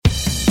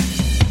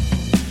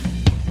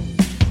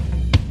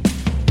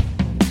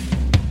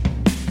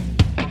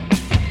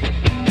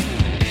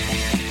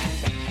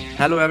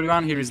Hello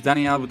everyone, here is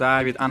Daniel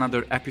Budai with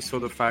another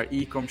episode of our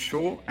Ecom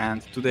show,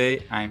 and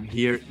today I'm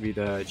here with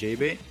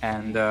JB,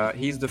 and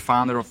he's the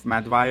founder of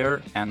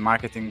Madwire and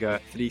Marketing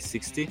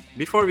 360.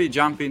 Before we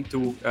jump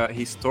into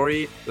his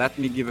story, let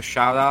me give a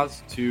shout out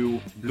to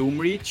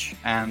Bloomreach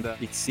and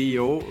its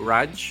CEO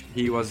Raj.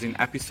 He was in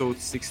episode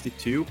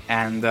 62,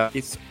 and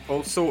it's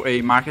also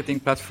a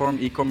marketing platform,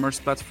 e-commerce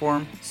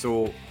platform,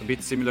 so a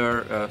bit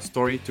similar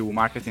story to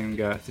Marketing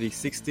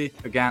 360.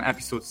 Again,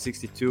 episode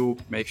 62,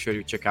 make sure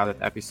you check out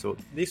that episode.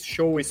 This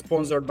show is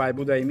sponsored by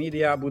Budai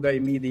Media. Budai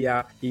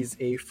Media is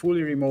a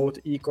fully remote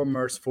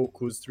e-commerce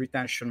focused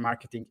retention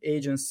marketing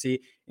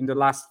agency. In the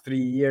last 3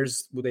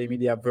 years, Budai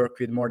Media worked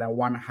with more than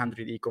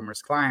 100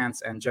 e-commerce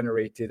clients and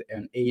generated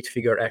an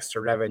 8-figure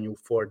extra revenue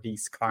for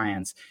these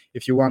clients.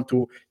 If you want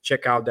to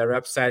check out their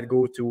website,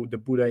 go to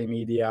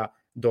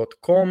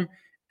thebudaimedia.com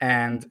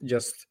and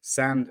just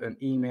send an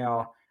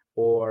email,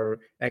 or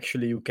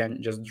actually you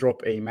can just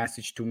drop a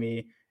message to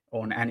me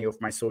on any of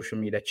my social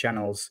media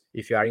channels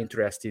if you are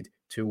interested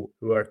to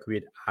work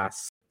with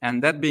us.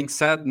 And that being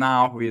said,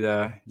 now with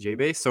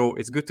JB, so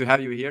it's good to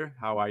have you here.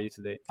 How are you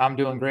today? I'm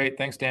doing great.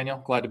 Thanks,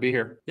 Daniel. Glad to be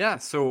here. Yeah,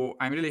 so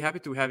I'm really happy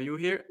to have you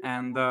here.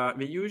 And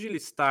we usually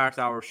start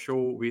our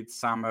show with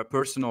some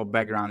personal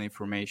background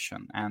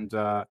information and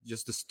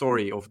just the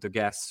story of the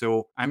guest.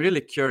 So I'm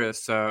really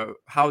curious,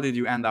 how did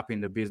you end up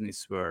in the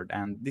business world?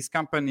 And this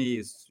company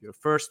is your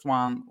first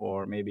one,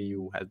 or maybe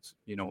you had,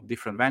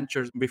 different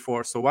ventures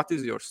before. So what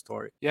is your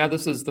story? Yeah,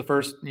 this is the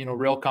first,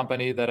 real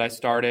company that I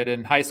started.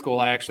 In high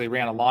school, I actually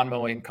ran a lawn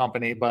mowing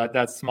company, but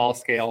that's small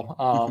scale.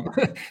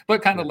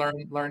 But kind of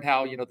learned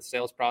how the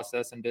sales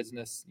process and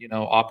business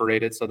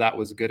operated. So that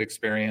was a good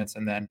experience.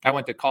 And then I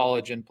went to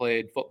college and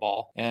played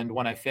football. And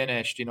when I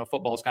finished,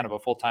 football is kind of a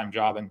full-time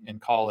job in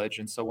college.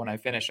 And so when I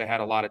finished, I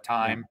had a lot of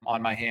time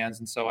on my hands.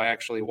 And so I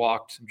actually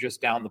walked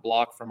just down the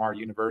block from our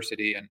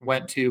university and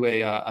went to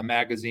a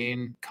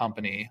magazine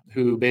company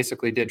who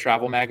basically did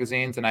travel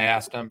magazines. And I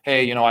asked them,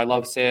 hey, I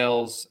love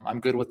sales. I'm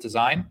good with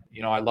design.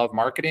 I love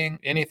marketing.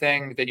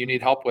 Anything that you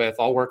need help with,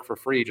 I'll work for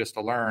free just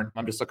to learn.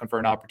 I'm just looking for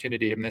an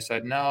opportunity. And they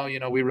said, no,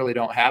 we really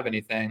don't have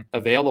anything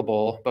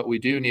available, but we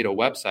do need a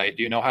website.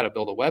 Do you know how to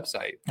build a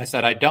website? I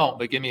said, I don't,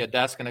 but give me a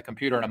desk and a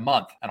computer in a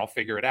month and I'll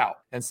figure it out.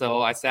 And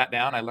so I sat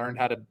down, I learned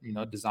how to,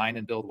 design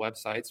and build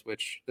websites,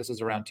 which this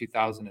is around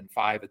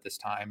 2005 at this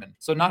time. And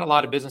so not a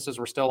lot of businesses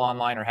were still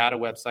online or had a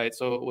website.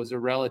 So it was a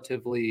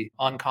relatively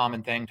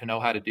uncommon thing to know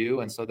how to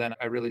do. And so then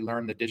I really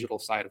learned the digital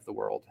side of the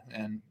world.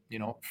 And,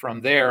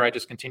 from there, I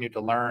just continued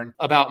to learn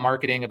about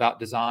marketing, about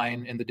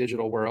design in the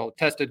digital world,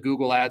 tested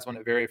Google ads when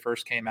it very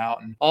first came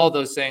out. And all of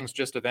those things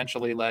just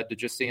eventually led to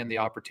just seeing the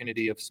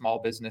opportunity of small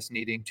business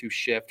needing to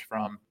shift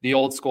from the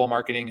old school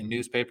marketing and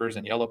newspapers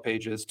and yellow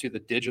pages to the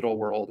digital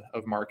world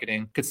of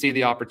marketing. Could see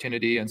the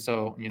opportunity. And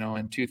so,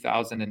 in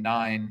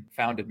 2009,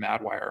 founded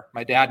Madwire.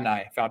 My dad and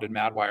I founded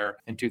Madwire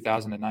in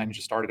 2009 and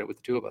just started it with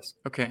the two of us.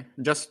 Okay.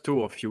 Just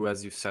two of you,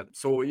 as you said.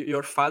 So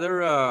your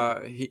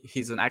father,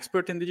 he's an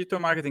expert in digital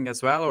marketing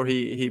as well, or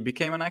he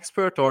became an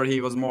expert, or he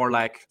was more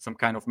like some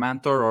kind of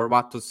mentor, or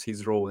what was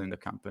his role in the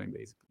company,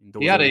 basically?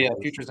 He had a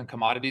futures and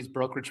commodities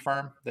brokerage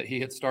firm that he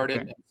had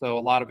started. Okay. So a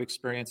lot of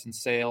experience in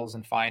sales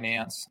and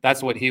finance.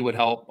 That's what he would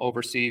help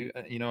oversee,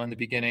 in the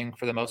beginning,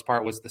 for the most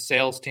part, was the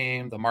sales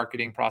team, the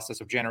marketing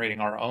process of generating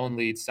our own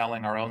leads,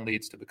 selling our own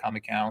leads to become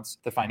accounts,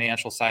 the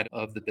financial side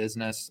of the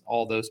business,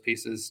 all those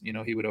pieces,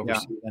 he would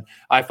oversee. Yeah. And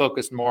I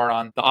focused more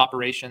on the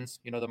operations,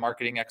 the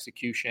marketing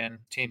execution,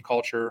 team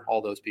culture,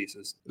 all those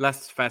pieces.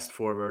 Let's fast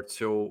forward.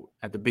 So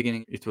at the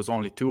beginning, it was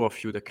only two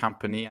of you, the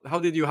company. How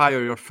did you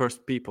hire your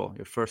first people,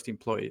 your first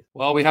employees?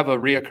 Well, we have a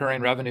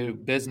reoccurring revenue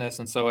business.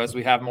 And so as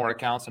we have more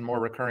accounts and more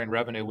recurring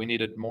revenue, we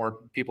needed more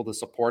people to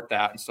support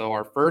that. And so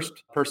our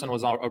first person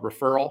was a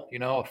referral,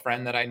 a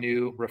friend that I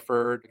knew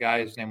referred a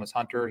guy. His name was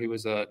Hunter. He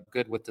was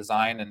good with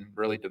design and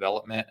really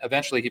development.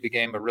 Eventually, he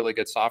became a really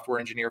good software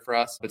engineer for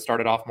us, but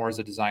started off more as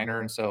a designer.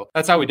 And so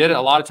that's how we did it.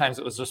 A lot of times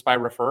it was just by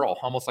referral,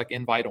 almost like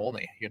invite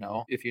only.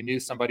 If you knew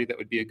somebody that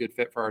would be a good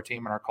fit for our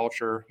team and our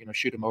culture,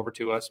 shoot them over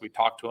to us. We'd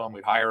talk to them.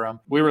 We'd hire them.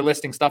 We were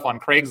listing stuff on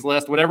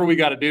Craigslist, whatever we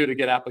got to do to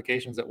get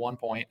applications at one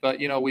point. But,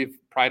 we've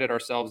prided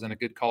ourselves in a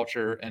good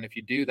culture. And if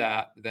you do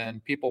that,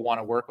 then people want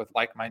to work with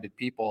like-minded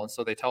people. And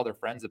so they tell their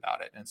friends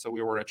about it. And so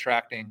we were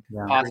attracting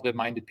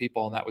positive-minded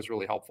people. And that was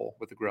really helpful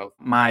with the growth.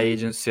 My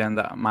agency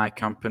and my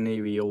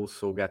company, we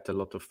also get a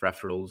lot of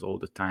referrals all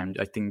the time.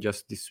 I think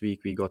just this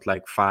week, we got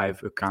like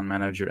 5 account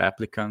manager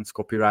applicants,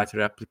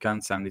 copywriter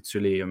applicants. And it's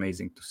really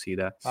amazing to see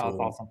that. So that's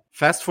awesome.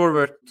 Fast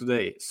forward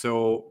today.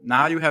 So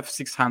now you have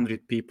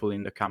 600 people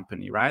in the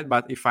company, right?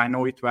 But if I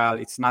know it well,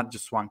 it's not just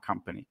just one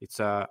company. It's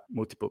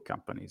multiple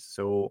companies.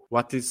 So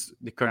what is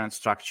the current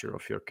structure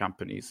of your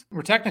companies?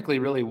 We're technically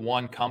really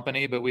one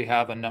company, but we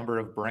have a number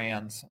of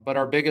brands. But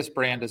our biggest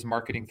brand is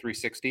Marketing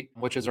 360,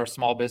 which is our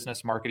small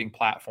business marketing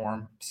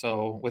platform.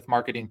 So with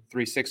Marketing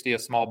 360, a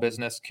small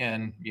business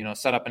can,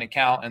 set up an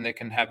account and they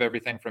can have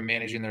everything from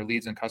managing their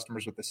leads and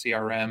customers with the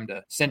CRM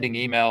to sending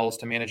emails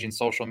to managing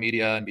social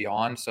media and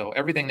beyond. So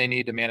everything they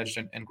need to manage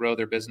and grow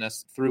their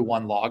business through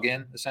one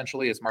login,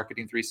 essentially, is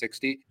Marketing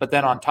 360. But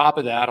then on top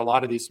of that, a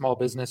lot of these small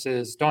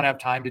businesses don't have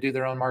time to do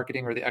their own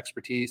marketing or the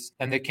expertise,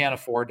 and they can't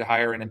afford to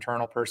hire an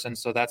internal person.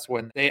 So that's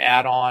when they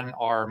add on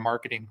our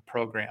marketing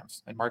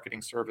programs and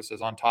marketing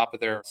services on top of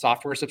their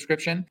software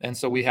subscription. And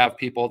so we have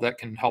people that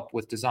can help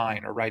with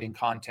design or writing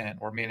content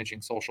or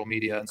managing social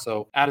media. And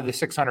so out of the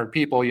 600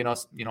 people,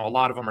 a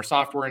lot of them are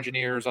software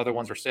engineers, other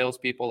ones are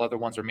salespeople, other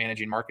ones are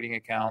managing marketing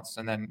accounts.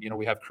 And then,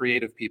 we have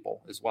creative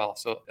people as well.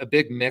 So a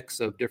big mix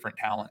of different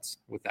talents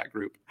with that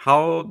group.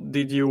 How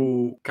did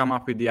you come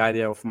up with the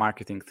idea of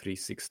Marketing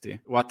 360?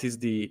 What is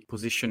the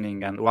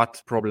positioning and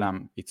what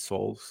problem it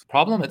solves?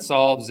 Problem it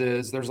solves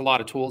is there's a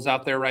lot of tools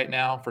out there right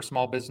now for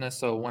small business.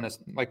 So when it's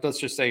like, let's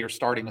just say you're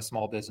starting a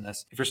small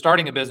business. If you're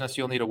starting a business,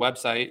 you'll need a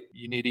website.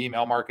 You need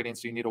email marketing.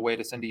 So you need a way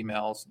to send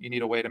emails. You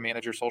need a way to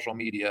manage your social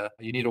media.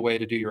 You need a way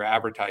to do your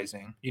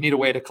advertising. You need a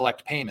way to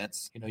collect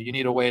payments. You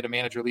need a way to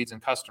manage your leads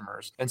and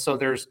customers. And so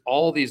there's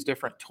all these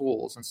different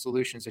tools and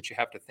solutions that you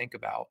have to think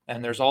about.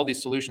 And there's all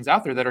these solutions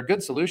out there that are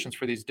good solutions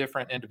for these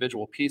different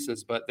individual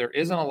pieces, but there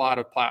isn't a lot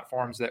of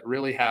platforms that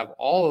really have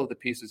all of the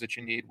pieces that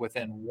you need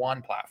within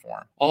one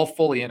platform, all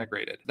fully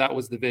integrated. That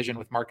was the vision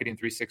with Marketing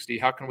 360.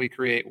 How can we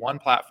create one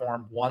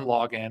platform, one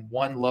login,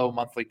 one low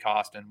monthly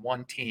cost, and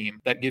one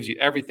team that gives you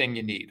everything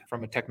you need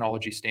from a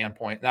technology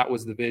standpoint? That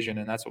was the vision,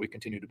 and that's what we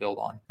continue to build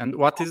on. And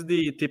what is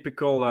the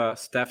typical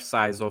staff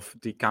size of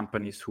the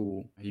companies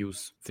who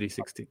use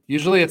 360?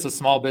 Usually it's a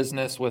small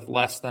business with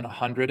less than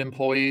 100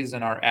 employees,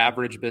 and our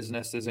average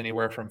business is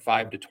anywhere from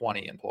 5 to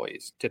 20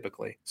 employees,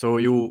 typically. So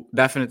you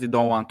definitely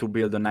don't want to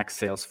build the next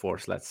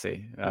Salesforce, let's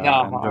say,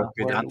 and work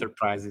with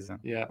enterprises.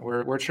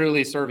 We're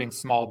truly serving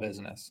small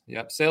business.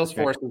 Yep.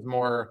 Salesforce is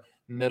more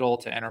middle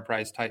to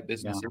enterprise type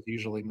businesses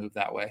usually move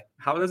that way.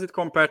 How does it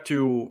compare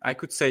to, I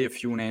could say a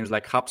few names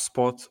like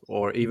HubSpot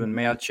or even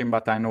MailChimp,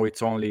 but I know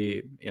it's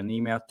only an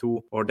email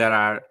tool, or there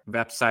are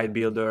website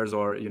builders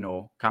or,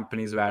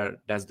 companies where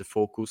that's the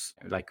focus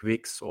like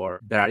Wix, or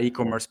there are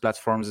e-commerce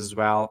platforms as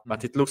well.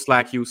 But it looks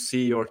like you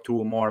see your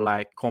tool more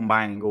like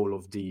combining all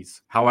of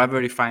these.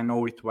 However, if I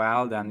know it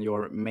well, then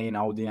your main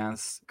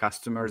audience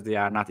customers, they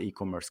are not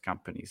e-commerce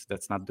companies.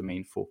 That's not the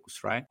main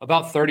focus, right?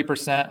 About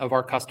 30% of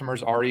our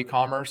customers are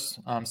e-commerce.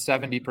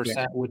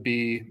 70% would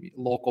be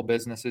local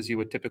businesses you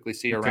would typically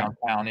see around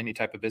town, any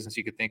type of business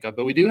you could think of.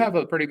 But we do have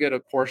a pretty good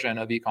portion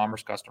of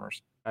e-commerce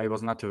customers. I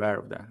was not aware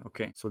of that.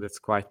 Okay, so that's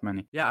quite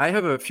many. Yeah, I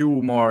have a few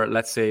more,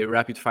 let's say,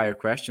 rapid fire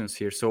questions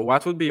here. So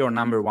what would be your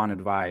number one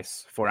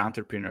advice for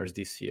entrepreneurs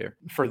this year?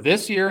 For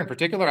this year in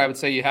particular, I would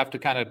say you have to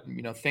kind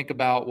of, think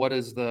about what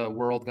is the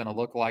world going to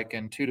look like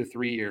in 2 to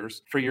 3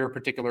 years for your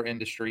particular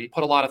industry.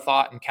 Put a lot of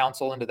thought and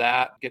counsel into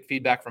that, get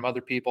feedback from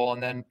other people,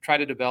 and then try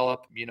to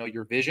develop,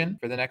 your vision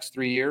for the next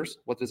 3 years.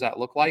 What does that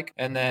look like?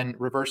 And then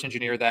reverse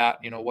engineer that.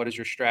 What is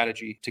your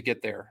strategy to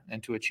get there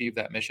and to achieve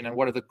that mission? And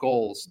what are the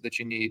goals that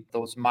you need,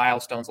 those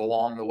milestones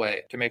along the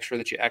way to make sure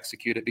that you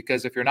execute it?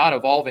 Because if you're not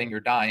evolving, you're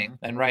dying.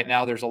 And right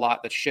now there's a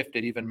lot that's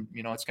shifted, even,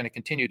 it's going to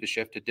continue to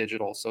shift to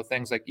digital. So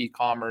things like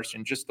e-commerce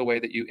and just the way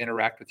that you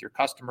interact with your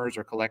customers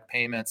or collect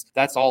payments,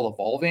 that's all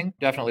evolving,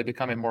 definitely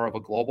becoming more of a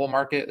global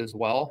market as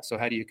well. So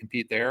how do you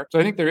compete there? So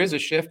I think there is a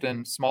shift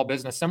in small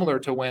business, similar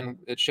to when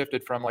it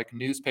shifted from like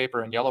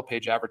newspaper and yellow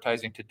page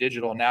advertising to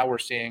digital. Now we're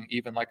seeing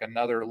even like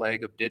another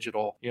leg of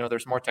digital.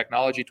 There's more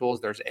technology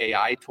tools, there's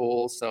AI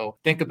tools. So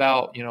think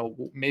about,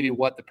 maybe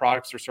what the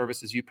products or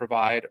services you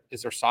provide.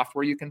 Is there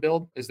software you can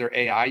build? Is there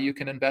AI you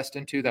can invest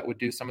into that would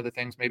do some of the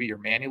things maybe you're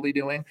manually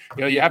doing?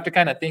 You have to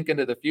kind of think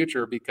into the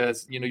future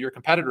because, your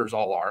competitors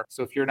all are.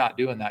 So if you're not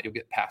doing that, you'll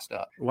get passed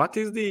up. What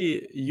is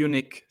the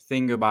unique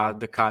thing about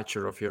the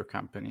culture of your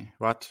company?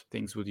 What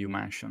things would you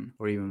mention,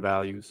 or even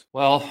values?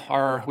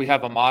 Well, we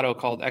have a motto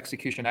called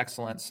execution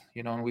excellence,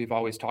 and we've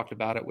always talked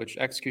about it, which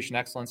execution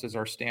excellence is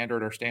our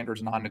standard. Our standard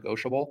is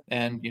non-negotiable.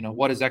 And,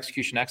 what does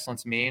execution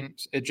excellence mean?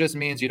 It just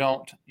means you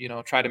don't,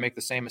 try to make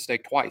the same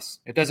mistake twice.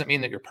 It doesn't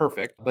mean that you're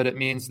perfect, but it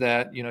means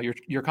that,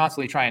 you're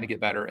constantly trying to get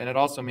better. And it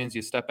also means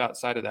you step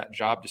outside of that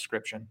job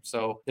description.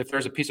 So if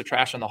there's a piece of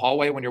trash in the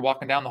hallway, when you're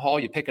walking down the hall,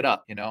 you pick it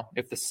up.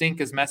 If the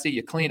sink is messy,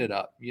 you clean it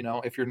up.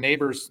 If your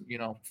neighbor's,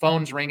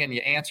 phone's ringing,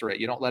 you answer it.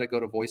 You don't let it go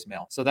to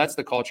voicemail. So that's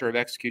the culture of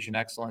execution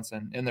excellence.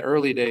 And in the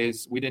early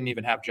days, we didn't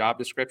even have job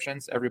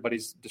descriptions.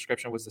 Everybody's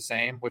description was the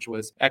same, which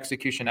was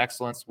execution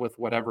excellence with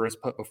whatever is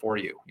put before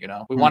you.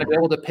 We want to be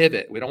able to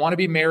pivot. We don't want to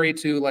be married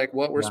to like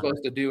what we're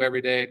supposed to do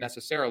every day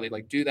necessarily.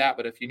 Like do that,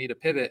 but if you need a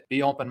pivot,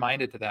 be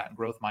open-minded to that and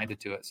growth-minded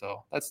to it.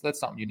 So that's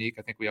something unique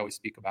I think we always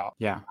speak about.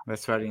 Yeah,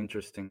 that's very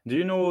interesting. Do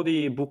you know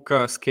the book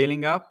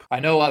Scaling Up? I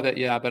know of it,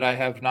 yeah, but I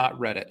have not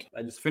read it.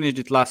 I just finished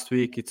it last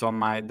week. It's on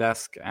my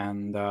desk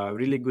and a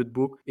really good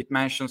book. It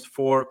mentions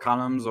 4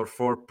 columns or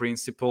 4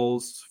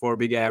 principles, 4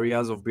 big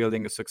areas of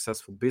building a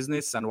successful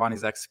business, and one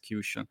is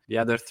execution. The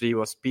other 3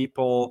 was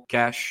people,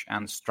 cash,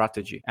 and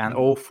strategy. And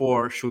all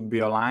 4 should be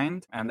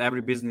aligned, and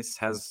every business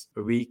has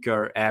a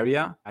weaker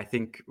area. I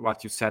think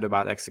what you said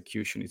about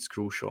execution is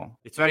crucial.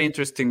 It's very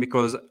interesting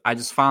because I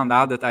just found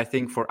out that I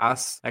think for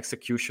us,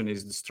 execution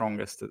is the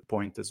strongest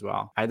point as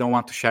well. I don't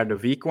want to share the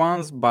weak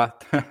ones,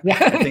 but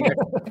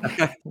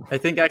I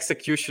think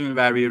execution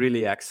where we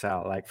really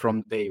excel, like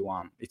from day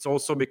one. It's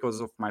also because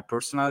of my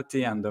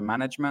personality and the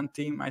management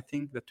team, I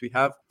think, that we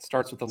have.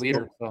 Starts with the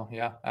leader. So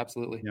yeah,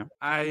 absolutely. Yeah.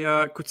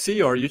 I could see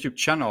your YouTube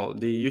channel,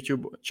 the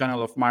YouTube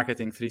channel of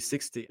Marketing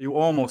 360. You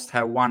almost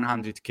have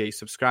 100K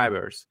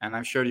subscribers, and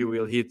I'm sure you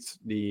will hit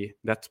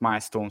that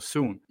milestone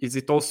soon. Is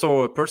it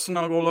also a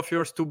personal goal of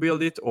yours to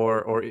build it,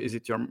 or is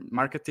it your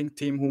marketing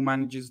team who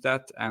manages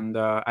that? And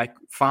I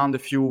found a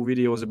few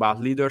videos about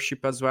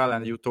leadership as well,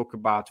 and you talk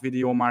about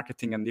video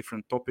marketing and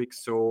different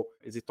topics. So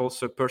is it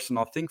also a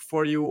personal thing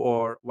for you,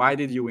 or why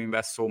did you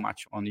invest so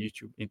much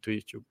into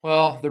YouTube?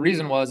 Well, the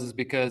reason is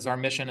because our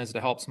mission is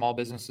to help small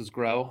businesses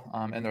grow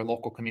and their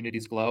local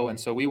communities grow. And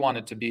so we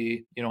wanted to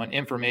be, an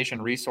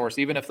information resource,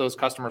 even if those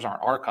customers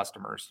aren't our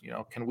customers,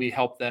 can we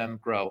help them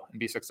grow and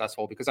be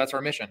successful? Because that's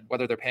our mission,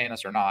 whether they're paying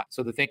us or not.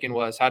 So the thinking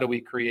was, how do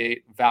we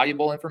create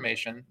valuable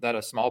information that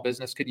a small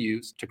business could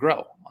use to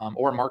grow,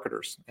 or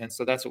marketers? And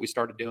so that's what we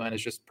started doing,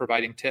 is just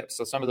providing tips.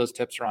 So some of those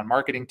tips are on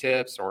marketing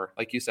tips, or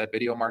like you said,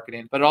 video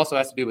marketing, but it also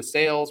has to do with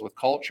sales, with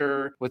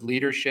culture, with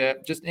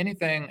leadership, just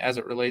anything as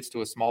it relates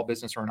to a small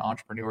business or an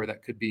entrepreneur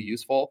that could be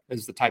useful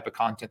is the type of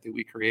content that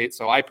we create.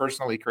 So I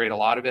personally create a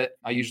lot of it.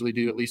 I usually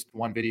do at least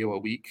one video a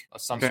week,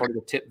 some sort of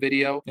a tip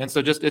video. And so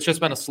it's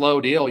just been a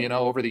slow deal,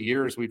 over the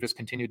years. We've just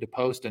continued to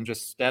post, and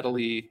just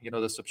steadily,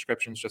 the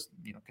subscriptions just,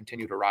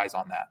 continue to rise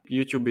on that.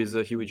 YouTube is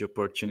a huge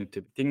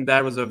opportunity. I think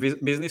there was a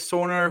business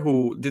owner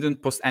who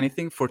didn't post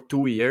anything for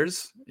 2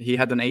 years. He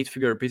had an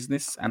 8-figure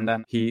business, and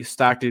then he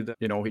started,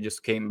 he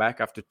just came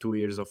back after 2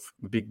 years of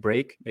big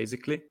break,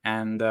 basically.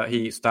 And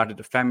he started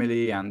a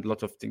family, and a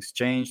lot of things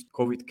changed.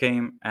 COVID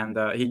came, and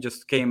he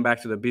just came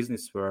back to the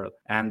business world.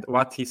 And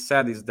what he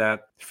said is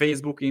that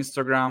Facebook,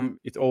 Instagram,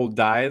 it all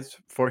died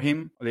for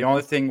him. The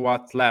only thing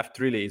what left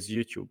really is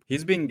YouTube.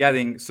 He's been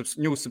getting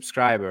new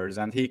subscribers,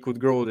 and he could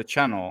grow the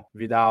channel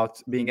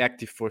without being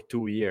active for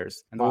 2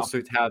 years. And also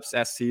it helps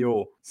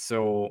SEO.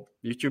 So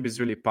YouTube is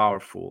really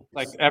powerful.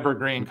 Like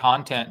evergreen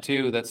content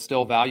too, that's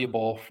still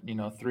valuable,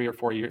 3 or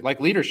 4 years.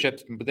 Like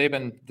leaderships, but they've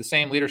been the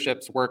same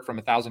leaderships work from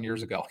 1,000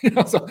 years ago.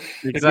 So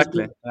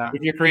exactly.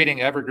 If you're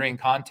creating evergreen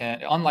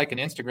content, unlike an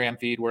Instagram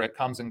feed where it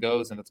comes and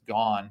goes and it's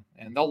gone,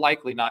 and they'll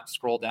likely not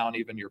scroll down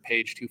even your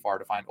page too far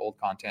to find old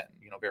content,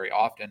 very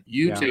often.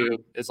 YouTube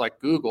is like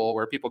Google,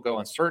 where people go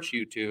and search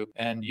YouTube,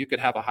 and you could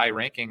have a high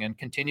ranking and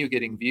continue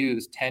getting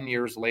views 10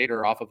 years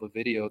later off of a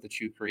video that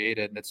you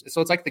created. And it's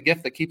like the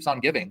gift that keeps on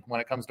giving when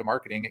it comes to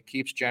marketing. It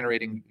keeps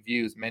generating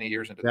views many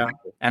years into the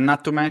future. And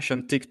not to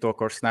mention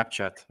TikTok or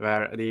Snapchat,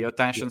 where the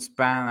attention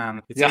span,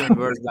 and it's even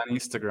worse than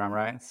Instagram,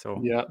 right?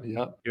 So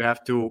you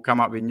have to come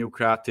up with new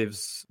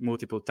creatives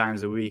multiple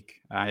times a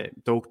week. I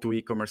talk to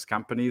e-commerce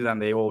companies, and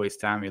they always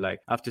tell me, like,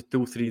 after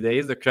 2-3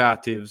 days, the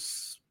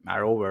creatives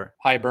are over.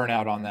 High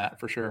burnout on that,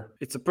 for sure.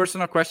 It's a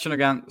personal question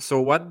again. So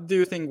what do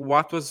you think,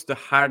 what was the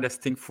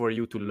hardest thing for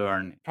you to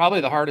learn?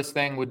 Probably the hardest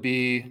thing would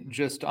be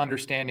just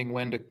understanding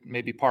when to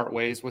maybe part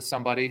ways with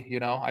somebody.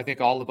 I think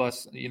all of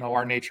us,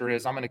 our nature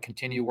is, I'm going to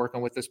continue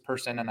working with this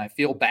person, and I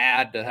feel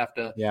bad to have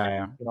to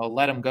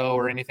let them go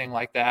or anything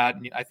like that.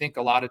 And I think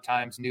a lot of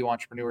times new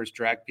entrepreneurs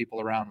drag people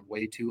around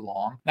way too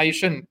long. Now, you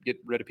shouldn't get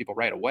rid of people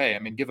right away. I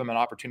mean, give them an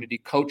opportunity,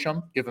 coach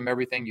them, give them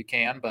everything you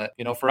can. But,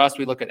 for us,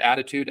 we look at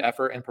attitude,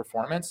 effort, and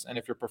performance. And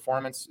if your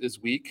performance is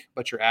weak,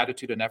 but your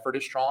attitude and effort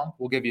is strong,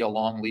 we'll give you a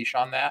long leash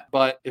on that.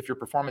 But if your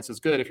performance is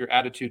good, if your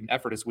attitude and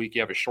effort is weak, you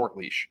have a short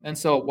leash. And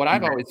so what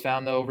I've always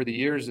found, though, over the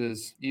years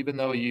is, even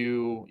though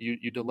you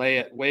delay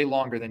it way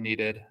longer than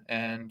needed,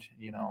 and,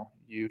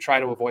 you try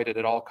to avoid it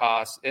at all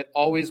costs, it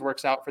always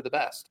works out for the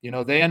best.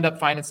 They end up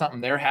finding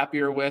something they're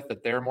happier with,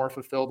 that they're more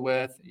fulfilled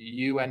with.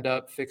 You end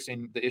up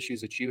fixing the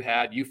issues that you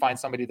had. You find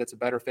somebody that's a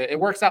better fit. It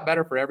works out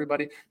better for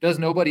everybody. Does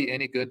nobody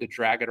any good to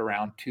drag it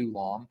around too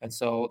long. And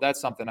so that's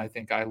something I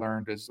think I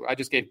learned, is I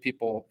just gave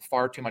people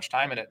far too much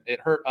time, and it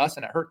hurt us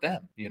and it hurt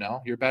them.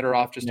 You're better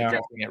off just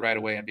addressing it right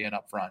away and being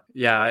upfront.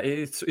 Yeah,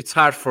 it's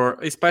hard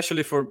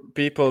especially for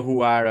people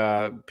who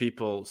are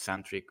people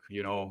centric,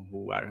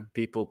 who are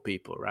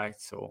people, right?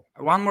 So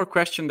one more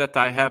question that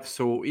I have.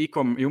 So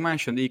you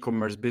mentioned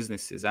e-commerce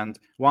businesses, and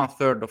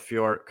 1/3 of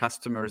your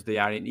customers, they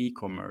are in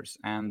e-commerce.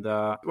 And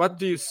what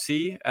do you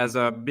see as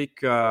a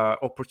big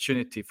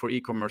opportunity for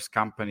e-commerce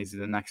companies in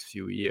the next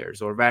few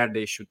years, or where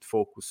they should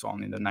focus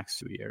on in the next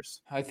few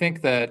years? I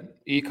think that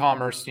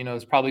e-commerce,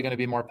 is probably going to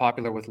be more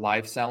popular with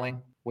live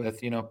selling.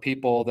 with,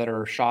 people that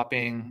are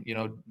shopping,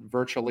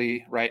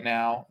 virtually right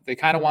now. They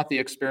kind of want the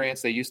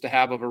experience they used to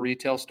have of a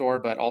retail store,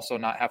 but also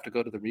not have to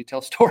go to the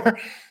retail store.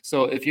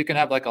 So if you can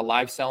have like a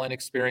live selling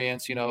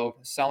experience,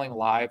 selling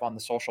live on the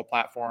social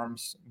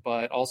platforms,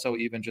 but also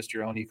even just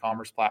your own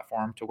e-commerce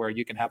platform to where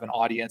you can have an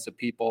audience of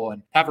people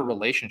and have a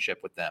relationship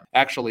with them,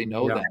 actually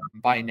know them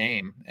by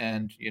name.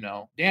 And,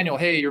 Daniel,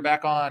 hey, you're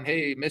back on.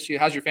 Hey, miss you.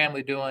 How's your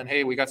family doing?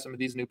 Hey, we got some of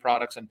these new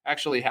products, and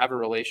actually have a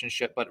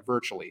relationship, but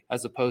virtually,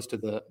 as opposed to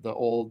the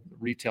old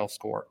retail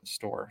store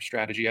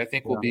strategy, I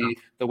think will be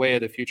the way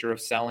of the future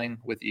of selling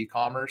with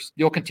e-commerce.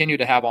 You'll continue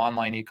to have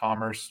online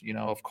e-commerce,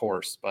 of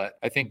course, but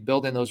I think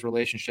building those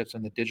relationships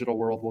in the digital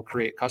world will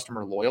create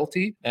customer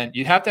loyalty, and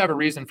you have to have a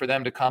reason for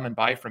them to come and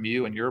buy from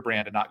you and your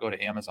brand and not go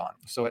to Amazon.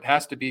 So it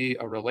has to be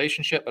a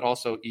relationship, but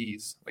also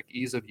ease, like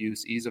ease of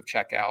use, ease of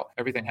checkout.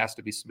 Everything has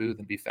to be smooth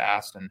and be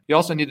fast. And you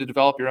also need to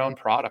develop your own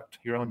product,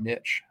 your own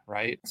niche,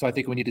 right? So I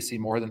think we need to see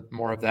more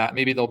of that.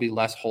 Maybe there'll be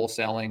less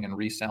wholesaling and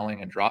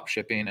reselling and drop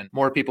shipping, and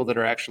more people that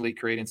are actually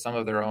creating some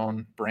of their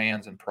own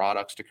brands and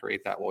products to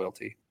create that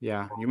loyalty.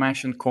 Yeah, you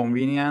mentioned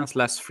convenience,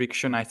 less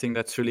friction. I think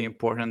that's really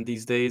important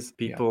these days.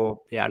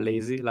 People are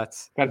lazy.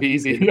 Gotta be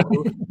easy.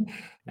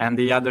 And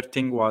the other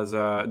thing was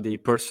the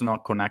personal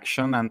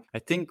connection. And I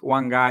think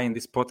one guy in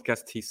this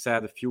podcast, he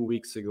said a few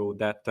weeks ago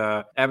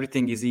that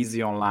everything is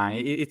easy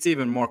online. It's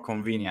even more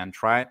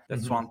convenient, right?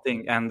 That's one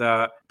thing. And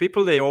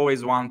people, they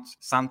always want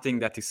something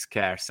that is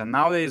scarce. And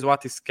nowadays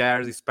what is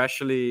scarce,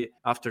 especially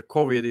after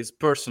COVID, is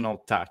personal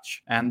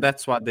touch. And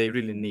that's what they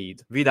really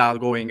need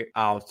without going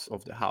out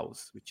of the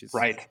house, which is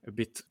a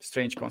bit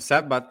strange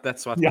concept, but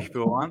that's what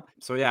people want.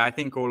 So yeah, I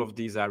think all of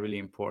these are really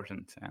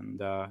important. And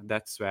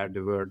that's where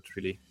the world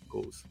really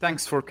goes.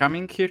 Thanks for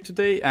coming here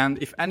today. And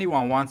if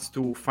anyone wants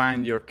to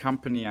find your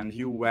company and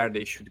you, where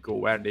they should go,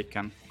 where they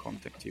can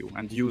contact you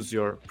and use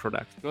your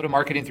product, go to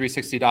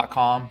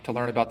marketing360.com to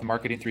learn about the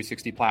Marketing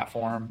 360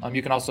 platform.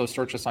 You can also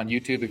search us on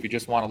YouTube if you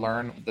just want to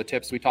learn the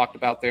tips we talked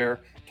about there.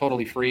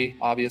 Totally free,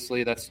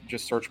 obviously. That's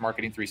just search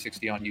Marketing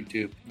 360 on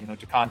YouTube.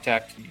 To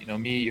contact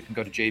me, you can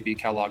go to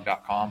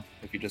jbkellogg.com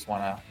if you just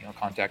want to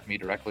contact me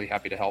directly.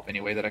 Happy to help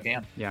any way that I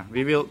can. Yeah,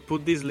 we will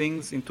put these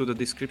links into the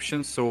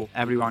description so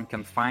everyone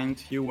can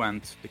find you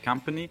and the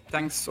company.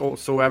 Thanks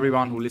also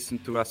everyone who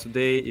listened to us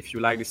today. If you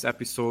like this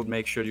episode,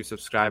 make sure you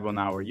subscribe on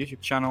our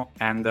YouTube channel.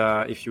 And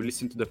if you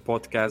listen to the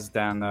podcast,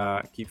 then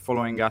keep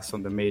following us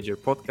on the major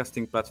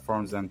podcasting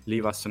platforms and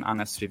leave us an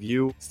honest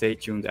review. Stay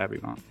tuned,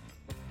 everyone.